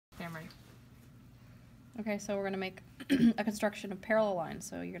Okay, so we're going to make a construction of parallel lines.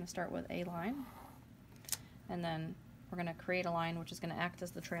 So you're going to start with a line, and then we're going to create a line which is going to act as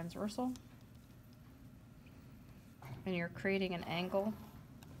the transversal. And you're creating an angle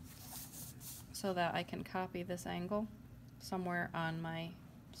so that I can copy this angle somewhere on my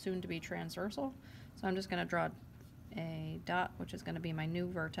soon-to-be transversal. So I'm just going to draw a dot, which is going to be my new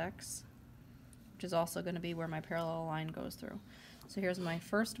vertex, which is also going to be where my parallel line goes through. So here's my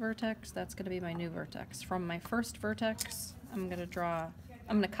first vertex, that's going to be my new vertex. From my first vertex, I'm going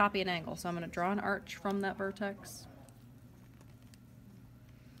to copy an angle. So I'm going to draw an arch from that vertex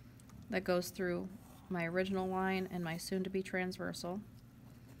that goes through my original line and my soon-to-be transversal.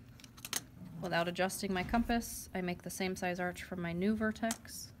 Without adjusting my compass, I make the same size arch from my new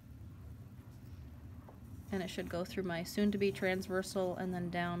vertex, and it should go through my soon-to-be transversal and then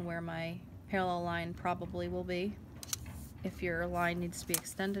down where my parallel line probably will be. If your line needs to be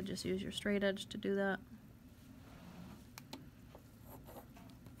extended, just use your straight edge to do that.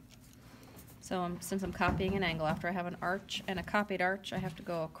 So since I'm copying an angle, after I have an arch and a copied arch, I have to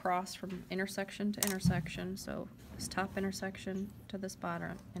go across from intersection to intersection. So this top intersection to this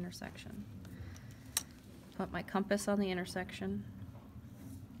bottom intersection. Put my compass on the intersection,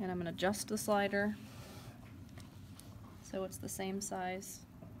 and I'm going to adjust the slider so it's the same size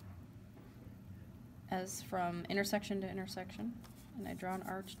as from intersection to intersection, and I draw an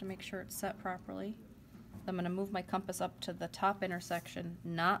arch to make sure it's set properly. I'm going to move my compass up to the top intersection,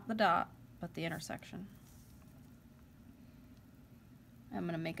 not the dot, but the intersection. I'm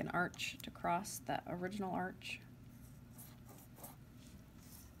going to make an arch to cross that original arch.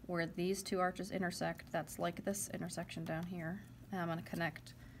 Where these two arches intersect, that's like this intersection down here, and I'm going to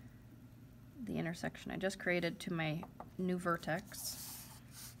connect the intersection I just created to my new vertex.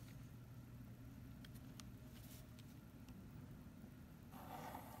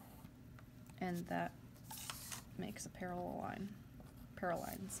 And that makes a parallel line, parallel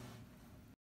lines.